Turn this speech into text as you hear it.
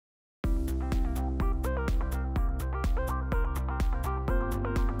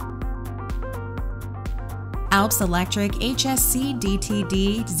Alps Electric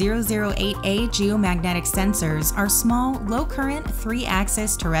HSCDTD008A Geomagnetic sensors are small, low-current,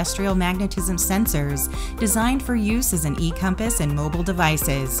 3-axis terrestrial magnetism sensors designed for use as an e-compass in mobile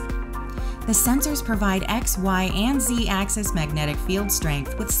devices. The sensors provide X, Y, and Z-axis magnetic field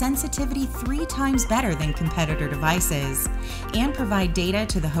strength with sensitivity 3 times better than competitor devices, and provide data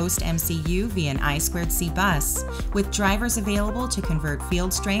to the host MCU via an I2C bus, with drivers available to convert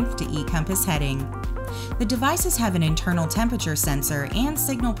field strength to e-compass heading. The devices have an internal temperature sensor and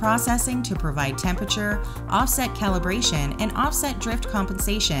signal processing to provide temperature, offset calibration, and offset drift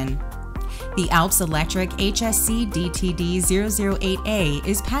compensation. The Alps Electric HSCDTD008A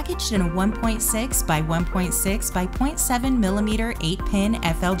is packaged in a 1.6 by 1.6 by 0.7 mm 8-pin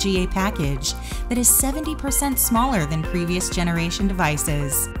FLGA package that is 70% smaller than previous generation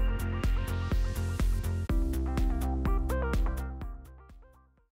devices.